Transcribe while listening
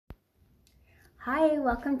Hi,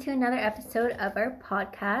 welcome to another episode of our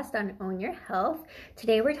podcast on Own Your Health.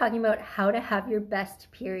 Today we're talking about how to have your best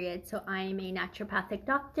period. So I'm a naturopathic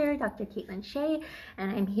doctor, Dr. Caitlin Shea,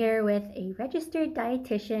 and I'm here with a registered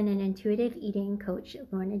dietitian and intuitive eating coach,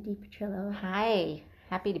 Lorna DiPetrillo. Hi,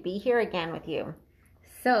 happy to be here again with you.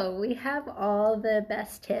 So we have all the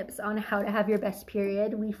best tips on how to have your best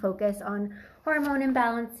period. We focus on hormone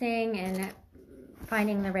imbalancing and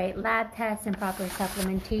finding the right lab tests and proper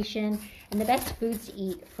supplementation and the best foods to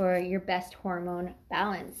eat for your best hormone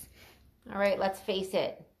balance. All right, let's face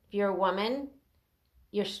it. If you're a woman,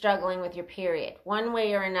 you're struggling with your period one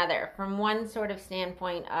way or another, from one sort of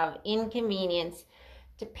standpoint of inconvenience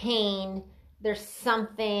to pain. There's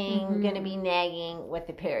something going to be nagging with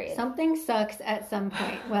the period. Something sucks at some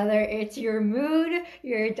point, whether it's your mood,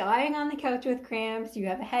 you're dying on the couch with cramps, you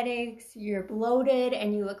have headaches, you're bloated,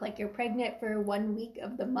 and you look like you're pregnant for 1 week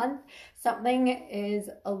of the month. Something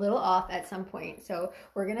is a little off at some point. So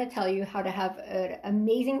we're going to tell you how to have an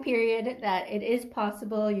amazing period, that it is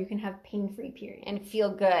possible. You can have pain-free period. And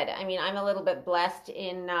feel good. I mean, I'm a little bit blessed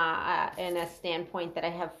in a standpoint that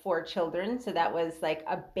I have 4 children. So that was like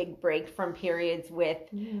a big break from periods with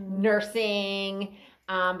nursing.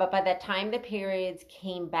 But by the time the periods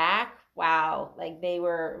came back, wow, like they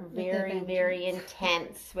were very, very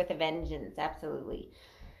intense with a vengeance. Absolutely.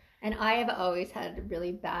 And I have always had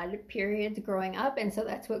really bad periods growing up. And so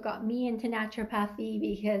that's what got me into naturopathy,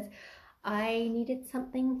 because I needed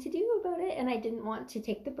something to do about it. And I didn't want to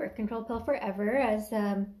take the birth control pill forever as,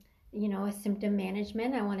 a symptom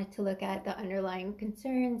management. I wanted to look at the underlying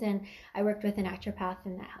concerns. And I worked with a naturopath,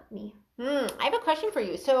 and that helped me. I have a question for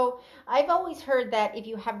you. So I've always heard that if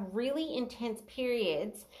you have really intense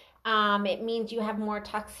periods, it means you have more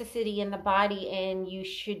toxicity in the body and you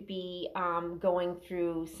should be going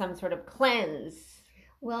through some sort of cleanse.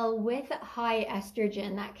 Well, with high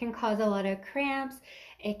estrogen, that can cause a lot of cramps.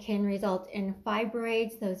 It can result in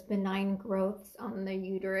fibroids, those benign growths on the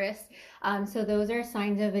uterus. So those are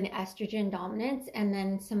signs of an estrogen dominance, and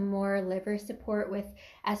then some more liver support with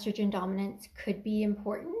estrogen dominance could be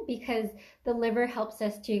important, because the liver helps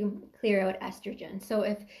us to clear out estrogen. So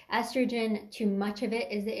if estrogen, too much of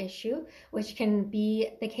it is the issue, which can be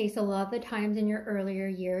the case a lot of the times in your earlier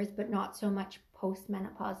years, but not so much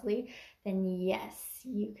postmenopausally, then yes,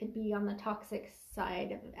 you could be on the toxic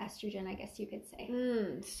side of estrogen, I guess you could say.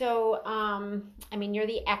 So, you're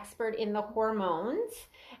the expert in the hormones.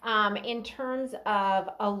 In terms of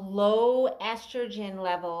a low estrogen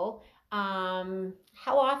level,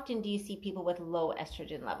 how often do you see people with low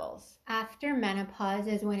estrogen levels? After menopause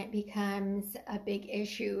is when it becomes a big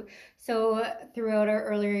issue. So throughout our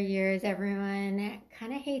earlier years, everyone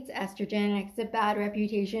kind of hates estrogen. It's a bad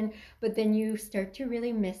reputation, but then you start to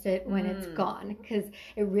really miss it when it's gone, because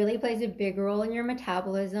it really plays a big role in your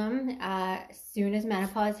metabolism. As soon as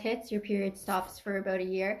menopause hits, your period stops for about a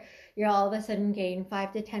year. You're all of a sudden gain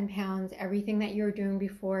 5 to 10 pounds. Everything that you were doing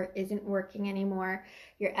before isn't working anymore.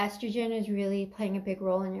 Your estrogen is really playing a big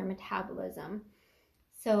role in your metabolism.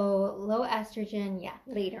 So low estrogen,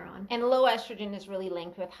 later on. And low estrogen is really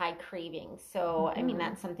linked with high cravings. So,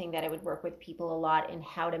 that's something that I would work with people a lot in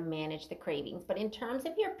how to manage the cravings. But in terms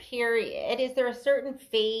of your period, is there a certain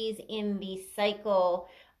phase in the cycle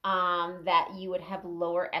that you would have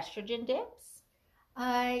lower estrogen dips?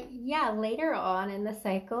 Later on in the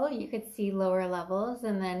cycle, you could see lower levels.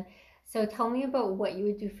 And then, so tell me about what you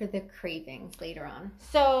would do for the cravings later on.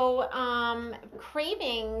 So,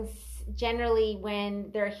 cravings, generally when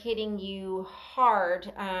they're hitting you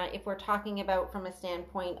hard, if we're talking about from a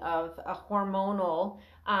standpoint of a hormonal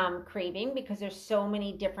craving, because there's so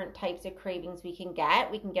many different types of cravings we can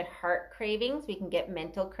get. We can get heart cravings, we can get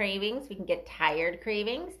mental cravings, we can get tired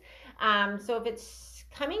cravings. So if it's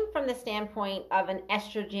coming from the standpoint of an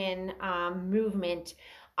estrogen movement,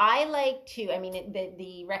 I like to,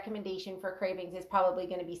 the recommendation for cravings is probably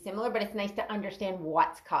going to be similar, but it's nice to understand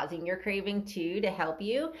what's causing your craving too, to help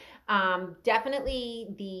you. Definitely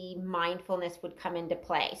the mindfulness would come into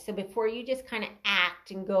play. So before you just kind of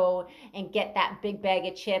act and go and get that big bag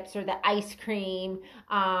of chips or the ice cream,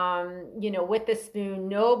 with the spoon,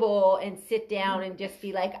 no bowl, and sit down and just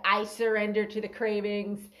be like, I surrender to the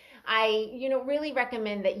cravings. I, really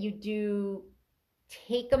recommend that you do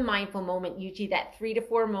take a mindful moment, usually that 3 to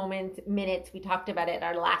 4 minutes. We talked about it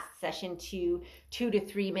our last session, to 2 to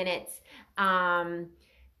 3 minutes,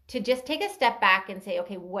 to just take a step back and say,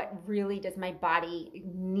 okay, what really does my body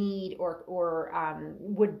need or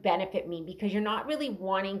would benefit me? Because you're not really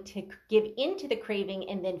wanting to give into the craving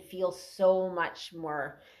and then feel so much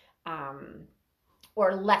more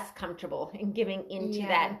or less comfortable in giving into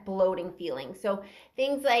that bloating feeling. So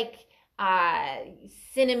things like uh,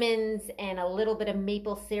 cinnamons and a little bit of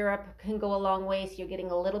maple syrup can go a long way. So you're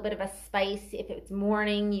getting a little bit of a spice. If it's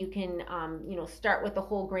morning, you can, start with the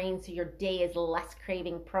whole grain so your day is less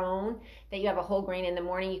craving prone. That you have a whole grain in the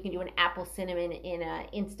morning, you can do an apple cinnamon in a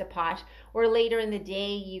Instapot. Or later in the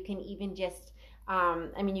day, you can even just,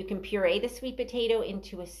 you can puree the sweet potato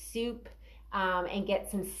into a soup and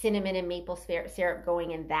get some cinnamon and maple syrup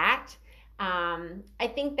going in that. I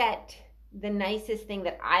think that the nicest thing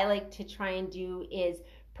that I like to try and do is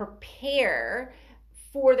prepare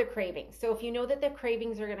for the cravings. So if you know that the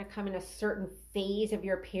cravings are going to come in a certain phase of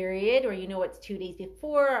your period, or you know it's 2 days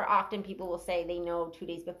before, or often people will say they know 2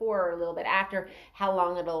 days before or a little bit after how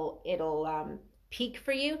long it'll peak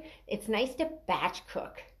for you. It's nice to batch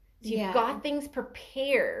cook. So you've got things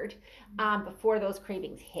prepared before those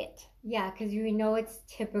cravings hit. Yeah, because we know it's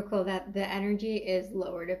typical that the energy is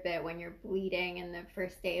lowered a bit when you're bleeding in the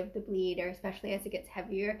first day of the bleed, or especially as it gets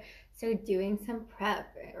heavier. So doing some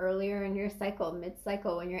prep earlier in your cycle,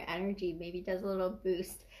 mid-cycle, when your energy maybe does a little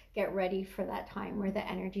boost, get ready for that time where the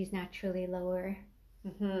energy is naturally lower.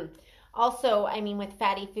 Mm-hmm. Also, with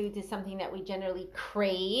fatty foods is something that we generally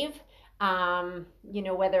crave.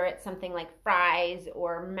 Whether it's something like fries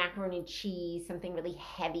or macaroni and cheese, something really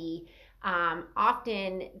heavy,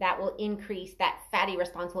 often that fatty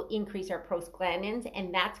response will increase our prostaglandins,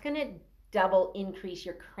 and that's going to double increase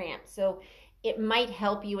your cramps. So it might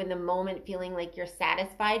help you in the moment feeling like you're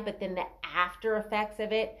satisfied, but then the after effects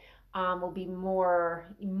of it will be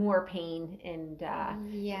more pain and,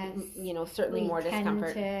 yes, certainly more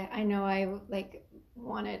discomfort. I know I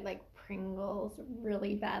wanted Pringles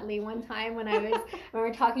really badly one time when we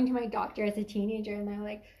were talking to my doctor as a teenager, and they're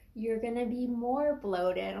like, you're gonna be more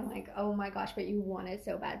bloated. I'm like, oh my gosh, but you want it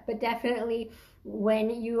so bad. But definitely when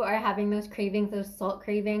you are having those cravings, those salt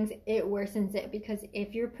cravings, it worsens it, because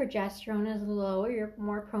if your progesterone is low, you're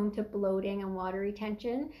more prone to bloating and water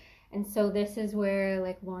retention. And so this is where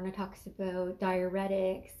Lorna talks about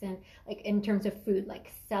diuretics and in terms of food, like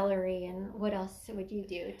celery. And what else would you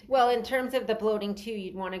do? Well, in terms of the bloating too,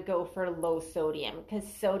 you'd want to go for low sodium, because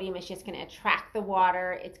sodium is just going to attract the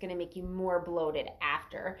water. It's going to make you more bloated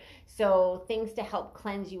after. So things to help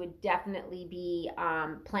cleanse you would definitely be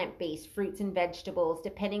plant-based fruits and vegetables,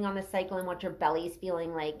 depending on the cycle and what your belly is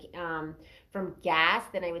feeling like. From gas,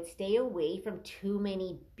 then I would stay away from too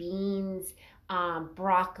many beans,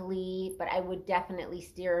 broccoli, but I would definitely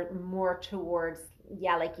steer more towards,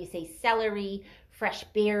 like you say, celery, fresh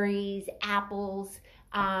berries, apples.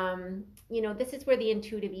 This is where the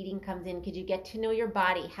intuitive eating comes in, because you get to know your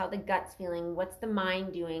body, how the gut's feeling, what's the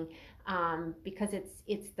mind doing, because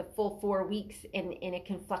it's the full 4 weeks and it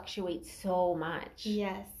can fluctuate so much.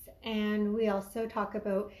 Yes, and we also talk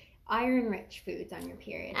about iron-rich foods on your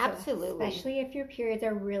period. Absolutely. So especially if your periods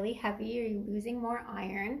are really heavy or you're losing more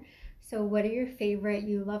iron. So what are your favorite?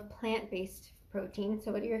 You love plant-based protein.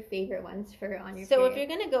 So what are your favorite ones for on your period? So if you're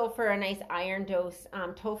going to go for a nice iron dose,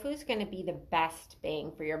 tofu is going to be the best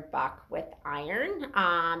bang for your buck with iron,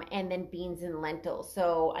 and then beans and lentils.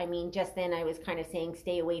 So, just then I was kind of saying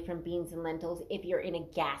stay away from beans and lentils if you're in a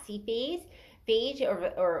gassy phase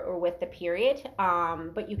or with the period,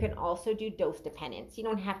 but you can also do dose dependence. You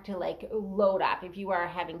don't have to load up. If you are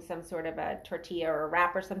having some sort of a tortilla or a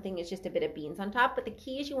wrap or something, it's just a bit of beans on top, but the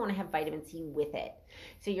key is you want to have vitamin C with it.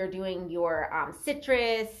 So you're doing your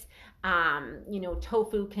citrus,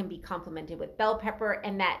 tofu can be complemented with bell pepper,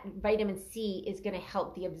 and that vitamin C is going to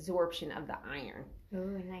help the absorption of the iron. Oh,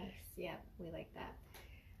 nice. Yeah, we like that.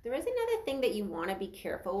 There is another thing that you want to be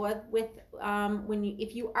careful with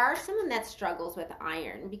if you are someone that struggles with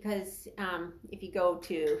iron, because if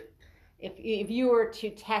you were to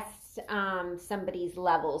test somebody's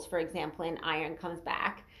levels, for example, and iron comes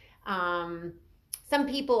back, some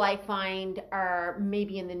people I find are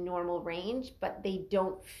maybe in the normal range, but they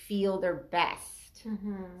don't feel their best.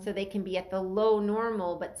 Mm-hmm. So they can be at the low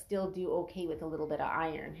normal, but still do okay with a little bit of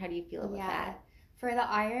iron. How do you feel about that? For the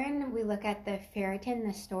iron, we look at the ferritin,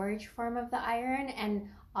 the storage form of the iron, and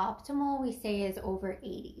optimal we say is over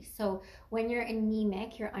 80. So when you're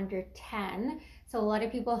anemic, you're under 10. So a lot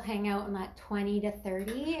of people hang out in that 20 to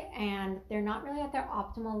 30, and they're not really at their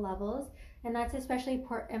optimal levels. And that's especially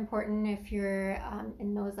important if you're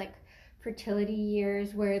in those fertility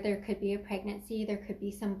years where there could be a pregnancy, there could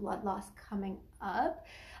be some blood loss coming up,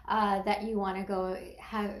 that you want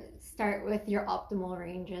to start with your optimal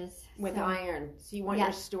ranges. With iron. So you want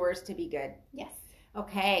your stores to be good. Yes.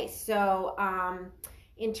 Okay. So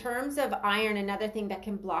In terms of iron, another thing that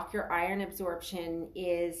can block your iron absorption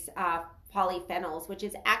is polyphenols, which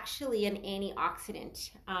is actually an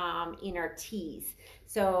antioxidant in our teas.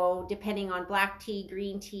 So depending on black tea,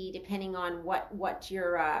 green tea, depending on what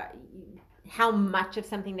your how much of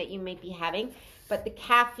something that you might be having, but the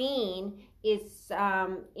caffeine is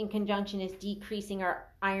in conjunction is decreasing our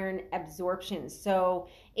iron absorption. So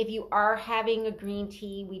if you are having a green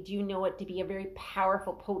tea, we do know it to be a very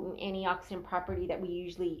powerful, potent antioxidant property that we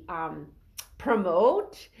usually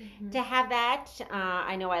promote to have that.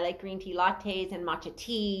 I know I like green tea lattes and matcha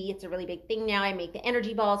tea. It's a really big thing now. I make the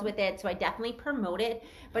energy balls with it, so I definitely promote it.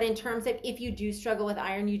 But in terms of if you do struggle with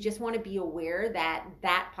iron, you just want to be aware that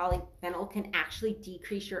that polyphenol can actually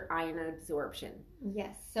decrease your iron absorption.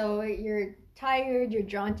 Yes, so you're tired, you're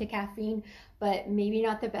drawn to caffeine, but maybe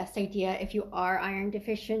not the best idea. If you are iron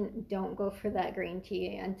deficient, don't go for that green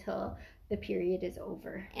tea until the period is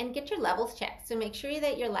over. And get your levels checked. So make sure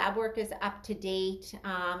that your lab work is up to date.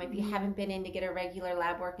 If you haven't been in to get a regular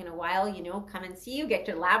lab work in a while, come and see you, get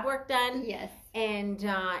your lab work done. Yes. And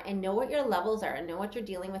know what your levels are, and know what you're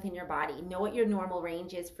dealing with in your body. Know what your normal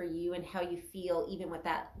range is for you and how you feel even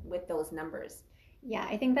with those numbers. Yeah,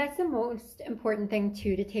 I think that's the most important thing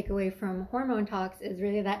too to take away from hormone talks is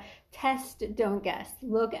really that test, don't guess.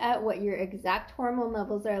 Look at what your exact hormone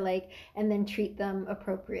levels are like and then treat them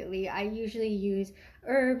appropriately. I usually use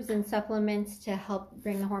herbs and supplements to help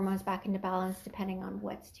bring the hormones back into balance depending on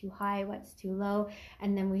what's too high, what's too low.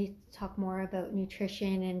 And then we talk more about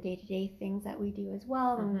nutrition and day-to-day things that we do as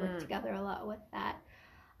well and work together a lot with that.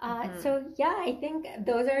 So yeah, I think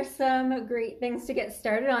those are some great things to get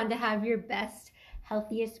started on to have your best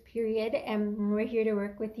healthiest period, and we're here to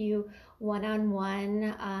work with you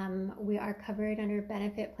one-on-one. We are covered under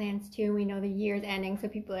benefit plans too. We know the year's ending, so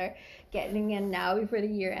people are getting in now before the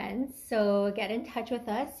year ends. So get in touch with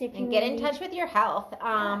us if you get in touch with your health.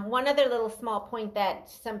 One other little small point that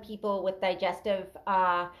some people with digestive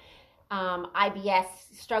IBS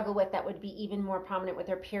struggle with, that would be even more prominent with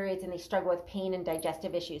their periods, and they struggle with pain and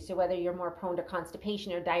digestive issues. So whether you're more prone to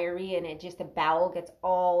constipation or diarrhea and the bowel gets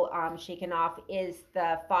all shaken off, is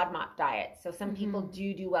the FODMAP diet. So some people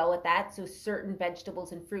do well with that. So certain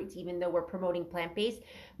vegetables and fruits, even though we're promoting plant-based,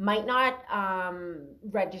 might not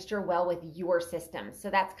register well with your system. So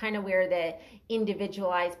that's kind of where the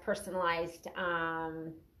individualized, personalized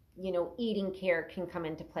eating care can come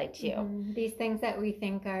into play too. These things that we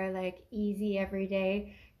think are like easy every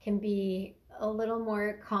day can be a little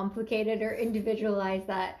more complicated or individualized,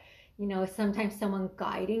 that sometimes someone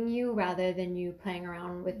guiding you rather than you playing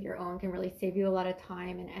around with your own can really save you a lot of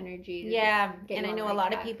time and energy. Yeah, and I know a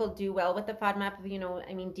lot of people do well with the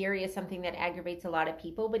FODMAP. Dairy is something that aggravates a lot of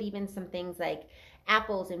people, but even some things like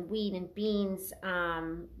apples and wheat and beans,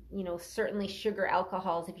 certainly sugar,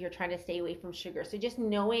 alcohols, if you're trying to stay away from sugar. So just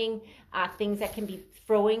knowing things that can be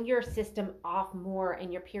throwing your system off more,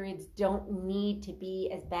 and your periods don't need to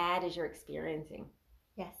be as bad as you're experiencing.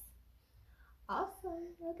 Yes. Awesome.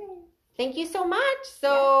 Okay. Thank you so much.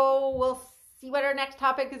 So we'll see what our next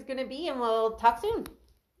topic is going to be, and we'll talk soon.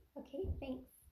 Okay, thanks.